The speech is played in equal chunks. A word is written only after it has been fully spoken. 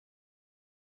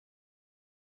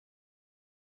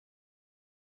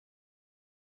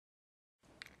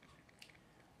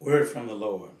Word from the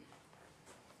Lord.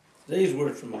 Today's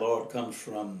word from the Lord comes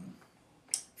from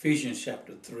Ephesians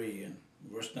chapter 3 and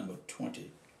verse number 20.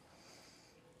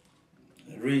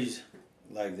 It reads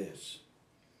like this.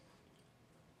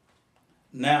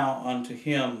 Now unto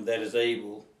him that is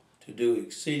able to do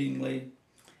exceedingly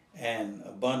and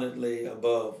abundantly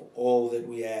above all that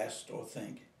we ask or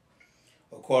think,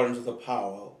 according to the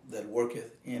power that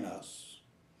worketh in us.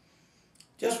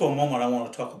 Just for a moment, I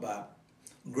want to talk about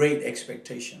great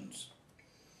expectations.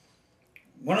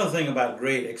 One of the things about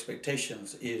great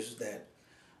expectations is that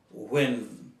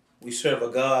when we serve a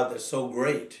God that's so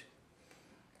great,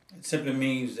 it simply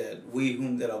means that we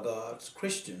whom that are God's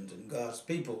Christians and God's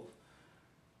people,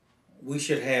 we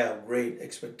should have great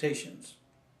expectations.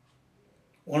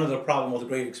 One of the problems with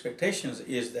great expectations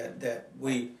is that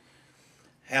we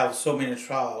have so many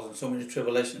trials and so many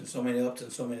tribulations, so many ups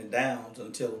and so many downs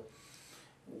until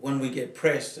when we get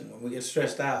pressed and when we get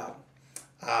stressed out,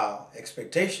 our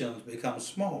expectations become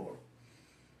smaller.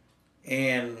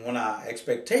 And when our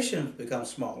expectations become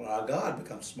smaller, our God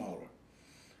becomes smaller.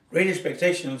 Great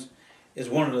expectations is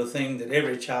one of the things that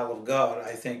every child of God,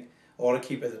 I think, ought to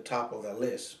keep at the top of their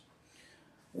list.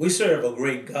 We serve a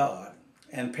great God,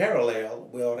 and parallel,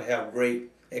 we ought to have great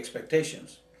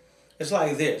expectations. It's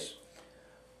like this.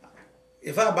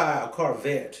 If I buy a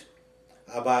Corvette,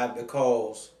 I buy it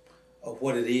because of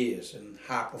what it is and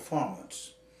high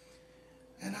performance.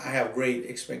 And I have great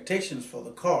expectations for the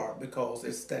car because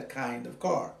it's that kind of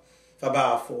car. If I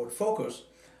buy a Ford Focus,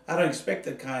 I don't expect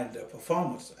that kind of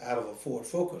performance out of a Ford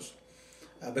Focus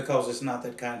because it's not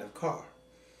that kind of car.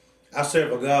 I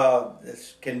serve a God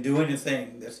that can do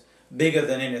anything, that's bigger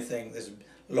than anything, that's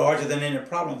larger than any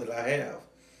problem that I have.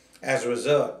 As a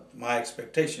result, my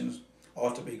expectations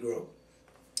ought to be great.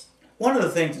 One of the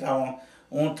things that I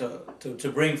want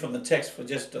to bring from the text for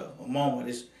just a moment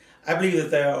is I believe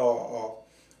that there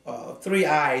are three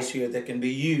I's here that can be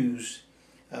used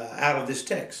out of this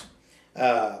text.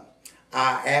 I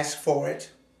ask for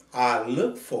it, I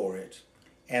look for it,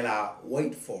 and I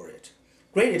wait for it.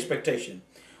 Great expectation.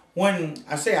 When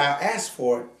I say I ask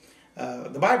for it,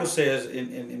 the Bible says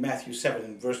in Matthew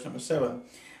 7, verse number 7,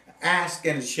 ask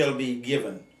and it shall be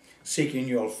given, seek and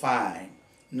you'll find,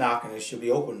 knock and it shall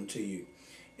be opened to you.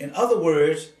 In other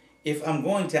words, if I'm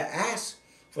going to ask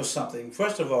for something,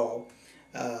 first of all,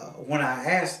 when I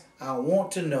ask, I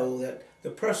want to know that the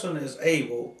person is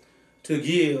able to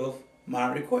give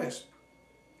my request.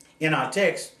 In our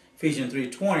text, Ephesians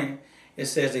 3:20, it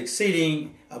says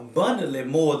exceeding abundantly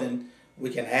more than we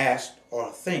can ask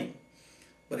or think.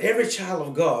 But every child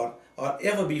of God ought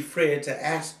ever be afraid to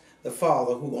ask the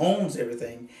Father who owns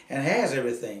everything and has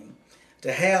everything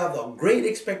to have a great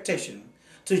expectation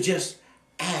to just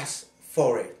ask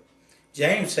for it.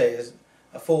 James says,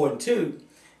 4:2,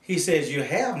 he says, you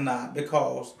have not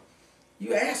because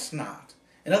you ask not.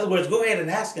 In other words, go ahead and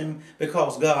ask him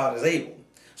because God is able.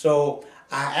 So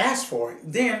I ask for it,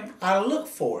 then I look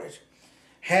for it.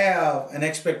 Have an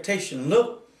expectation.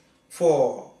 Look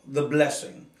for the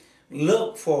blessing.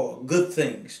 Look for good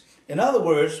things. In other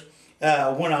words,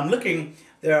 when I'm looking,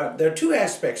 there are two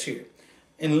aspects here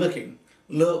in looking.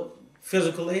 Look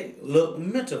physically, look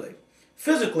mentally.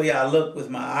 Physically, I look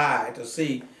with my eye to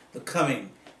see the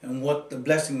coming and what the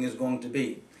blessing is going to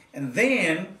be. And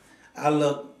then I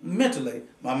look mentally.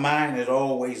 My mind is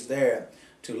always there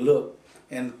to look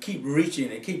and keep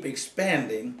reaching and keep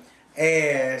expanding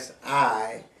as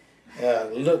I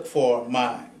look for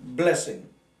my blessing.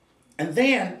 And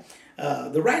then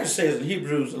the writer says in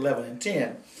Hebrews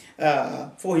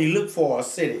 11:10, for he looked for a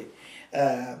city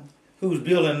whose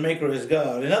builder and maker is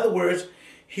God. In other words,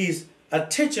 his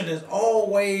attention is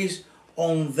always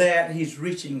on that he's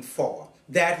reaching for,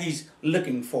 that he's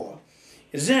looking for.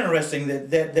 It's interesting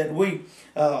that we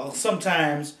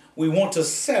sometimes we want to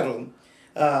settle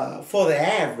for the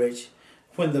average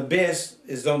when the best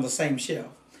is on the same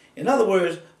shelf. In other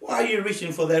words, why are you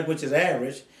reaching for that which is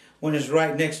average when it's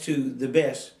right next to the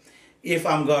best? If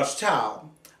I'm God's child,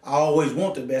 I always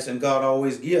want the best and God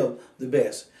always gives the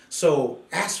best. So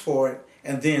ask for it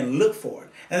and then look for it.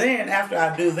 And then after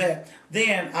I do that,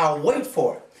 then I'll wait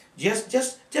for it.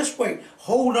 Just wait.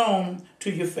 Hold on to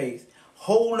your faith.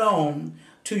 Hold on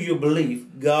to your belief.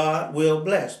 God will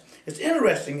bless. It's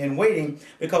interesting in waiting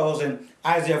because in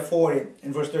Isaiah 40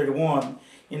 in verse 31,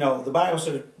 the Bible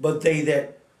says, but they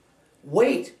that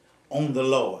wait on the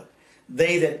Lord,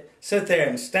 they that sit there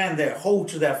and stand there, hold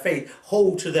to their faith,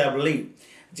 hold to their belief.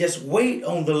 Just wait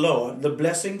on the Lord. The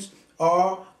blessings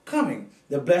are coming.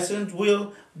 The blessings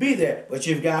will be there, but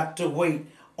you've got to wait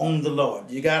on the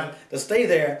Lord. You got to stay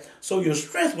there so your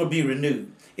strength will be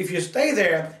renewed. If you stay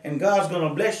there and God's going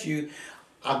to bless you,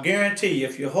 I guarantee you,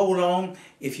 if you hold on,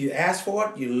 if you ask for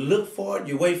it, you look for it,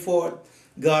 you wait for it,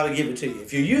 God will give it to you.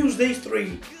 If you use these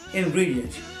three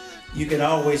ingredients, you can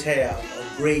always have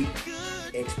a great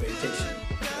expectation.